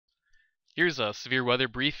Here's a severe weather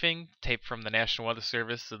briefing taped from the National Weather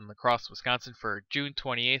Service in La Crosse, Wisconsin for June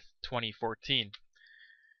 28th, 2014.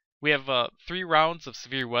 We have 3 rounds of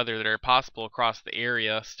severe weather that are possible across the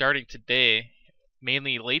area starting today,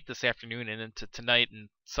 mainly late this afternoon and into tonight in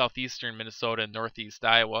southeastern Minnesota and northeast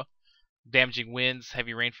Iowa. Damaging winds,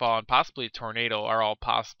 heavy rainfall, and possibly a tornado are all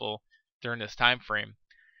possible during this time frame.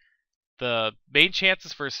 The main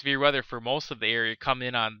chances for severe weather for most of the area come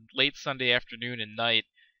in on late Sunday afternoon and night.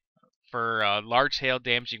 For large hail,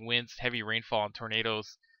 damaging winds, heavy rainfall, and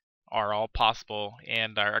tornadoes are all possible,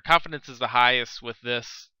 and our confidence is the highest with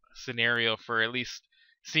this scenario for at least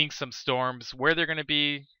seeing some storms. Where they're going to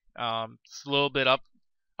be, it's a little bit up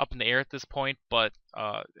in the air at this point, but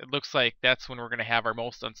it looks like that's when we're going to have our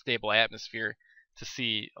most unstable atmosphere to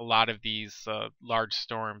see a lot of these large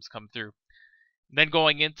storms come through. Then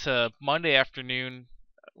going into Monday afternoon,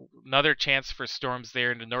 another chance for storms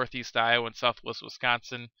there into northeast Iowa and southwest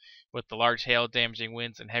Wisconsin with the large hail, damaging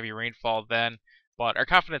winds, and heavy rainfall then. But our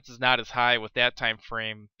confidence is not as high with that time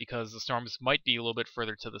frame because the storms might be a little bit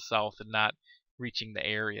further to the south and not reaching the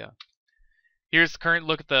area. Here's the current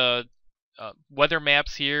look at the weather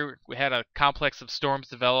maps here. We had a complex of storms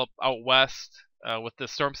develop out west with the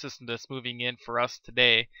storm system that's moving in for us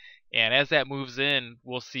today. And as that moves in,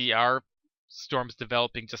 we'll see our storms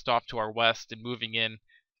developing just off to our west and moving in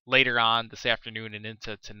later on this afternoon and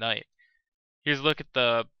into tonight. Here's a look at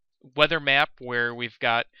the weather map where we've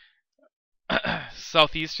got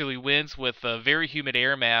southeasterly winds with a very humid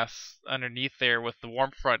air mass underneath there with the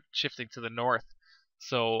warm front shifting to the north.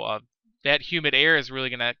 So that humid air is really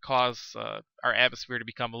going to cause our atmosphere to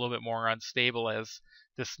become a little bit more unstable as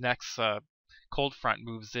this next cold front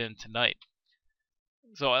moves in tonight.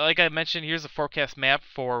 So like I mentioned, here's a forecast map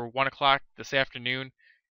for 1 o'clock this afternoon.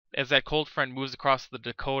 As that cold front moves across the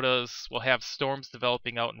Dakotas, we'll have storms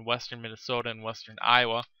developing out in western Minnesota and western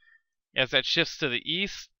Iowa. As that shifts to the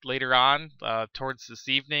east later on, towards this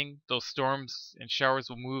evening, those storms and showers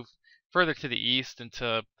will move further to the east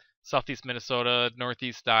into southeast Minnesota,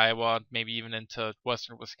 northeast Iowa, maybe even into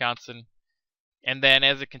western Wisconsin. And then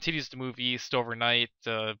as it continues to move east overnight,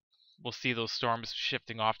 we'll see those storms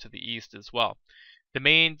shifting off to the east as well. The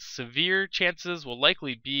main severe chances will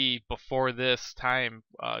likely be before this time,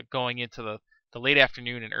 going into the late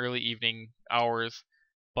afternoon and early evening hours,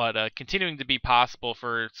 but continuing to be possible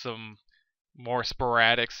for some more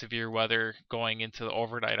sporadic severe weather going into the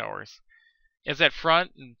overnight hours. As that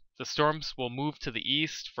front, the storms will move to the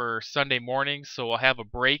east for Sunday morning, so we'll have a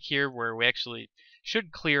break here where we actually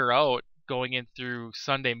should clear out going in through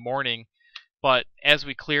Sunday morning, but as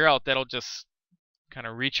we clear out, that'll just kind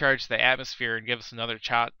of recharge the atmosphere and give us another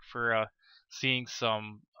shot for seeing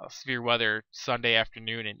some severe weather Sunday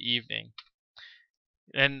afternoon and evening.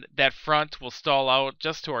 And that front will stall out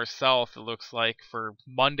just to our south, it looks like, for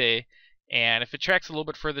Monday. And if it tracks a little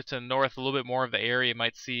bit further to the north, a little bit more of the area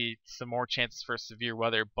might see some more chances for severe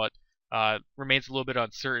weather, but remains a little bit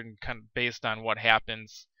uncertain kind of based on what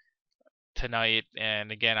happens tonight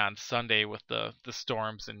and again on Sunday with the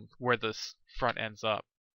storms and where this front ends up.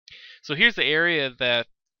 So here's the area that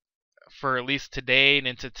for at least today and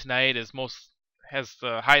into tonight has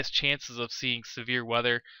the highest chances of seeing severe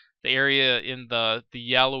weather. The area in the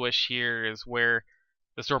yellowish here is where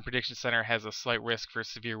the Storm Prediction Center has a slight risk for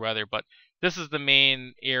severe weather, but this is the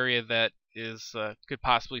main area that is could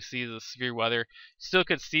possibly see the severe weather. Still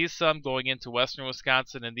could see some going into western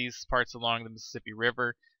Wisconsin and these parts along the Mississippi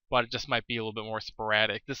River, but it just might be a little bit more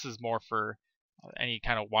sporadic. This is more for any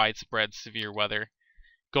kind of widespread severe weather.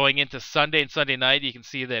 Going into Sunday and Sunday night, you can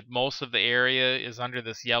see that most of the area is under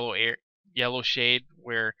this yellow shade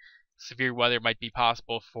where severe weather might be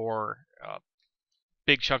possible for a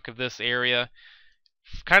big chunk of this area.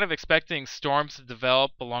 Kind of expecting storms to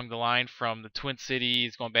develop along the line from the Twin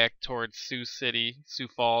Cities going back towards Sioux City, Sioux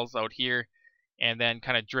Falls out here, and then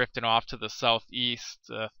kind of drifting off to the southeast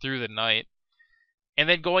through the night. And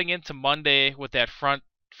then going into Monday with that front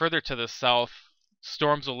further to the south,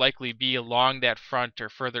 storms will likely be along that front or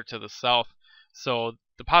further to the south. So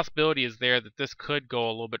the possibility is there that this could go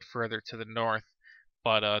a little bit further to the north,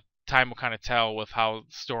 but time will kind of tell with how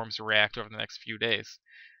storms react over the next few days.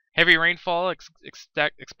 Heavy rainfall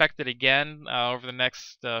expected again over the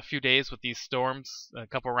next few days with these storms. A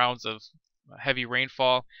couple rounds of heavy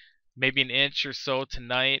rainfall, maybe an inch or so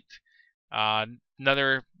tonight.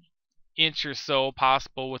 Another inch or so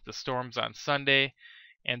possible with the storms on Sunday.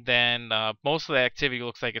 And then most of the activity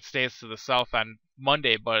looks like it stays to the south on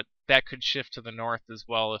Monday, but that could shift to the north as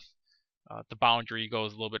well if the boundary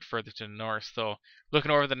goes a little bit further to the north. So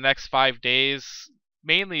looking over the next 5 days,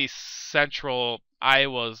 mainly central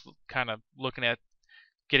Iowa is kind of looking at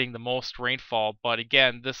getting the most rainfall. But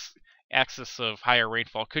again, this axis of higher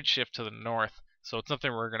rainfall could shift to the north. So it's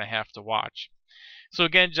something we're going to have to watch. So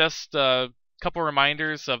again, just a couple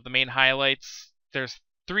reminders of the main highlights. There's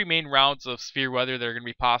 3 main rounds of severe weather that are going to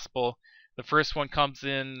be possible. The first one comes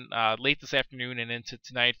in late this afternoon and into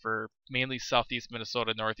tonight for mainly southeast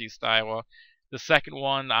Minnesota, northeast Iowa. The second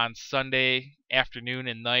one on Sunday afternoon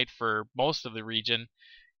and night for most of the region.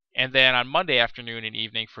 And then on Monday afternoon and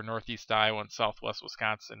evening for northeast Iowa and southwest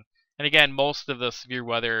Wisconsin. And again, most of the severe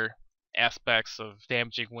weather aspects of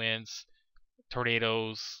damaging winds,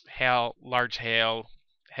 tornadoes, hail, large hail,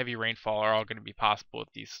 heavy rainfall are all going to be possible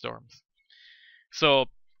with these storms. So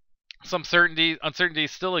some uncertainty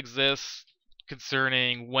still exists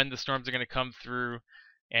concerning when the storms are going to come through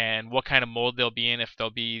and what kind of mode they'll be in, if they'll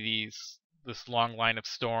be this long line of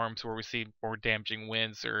storms where we see more damaging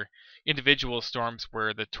winds, or individual storms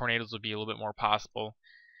where the tornadoes will be a little bit more possible.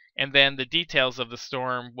 And then the details of the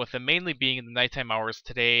storm, with them mainly being in the nighttime hours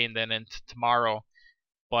today and then into tomorrow,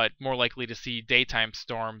 but more likely to see daytime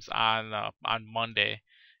storms on Monday.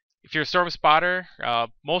 If you're a storm spotter,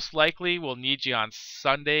 most likely we'll need you on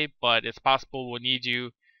Sunday, but it's possible we'll need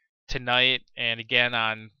you tonight and again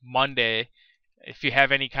on Monday. If you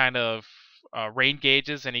have any kind of rain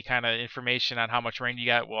gauges, any kind of information on how much rain you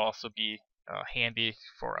got, will also be handy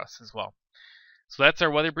for us as well. So that's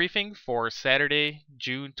our weather briefing for Saturday,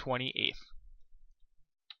 June 28th.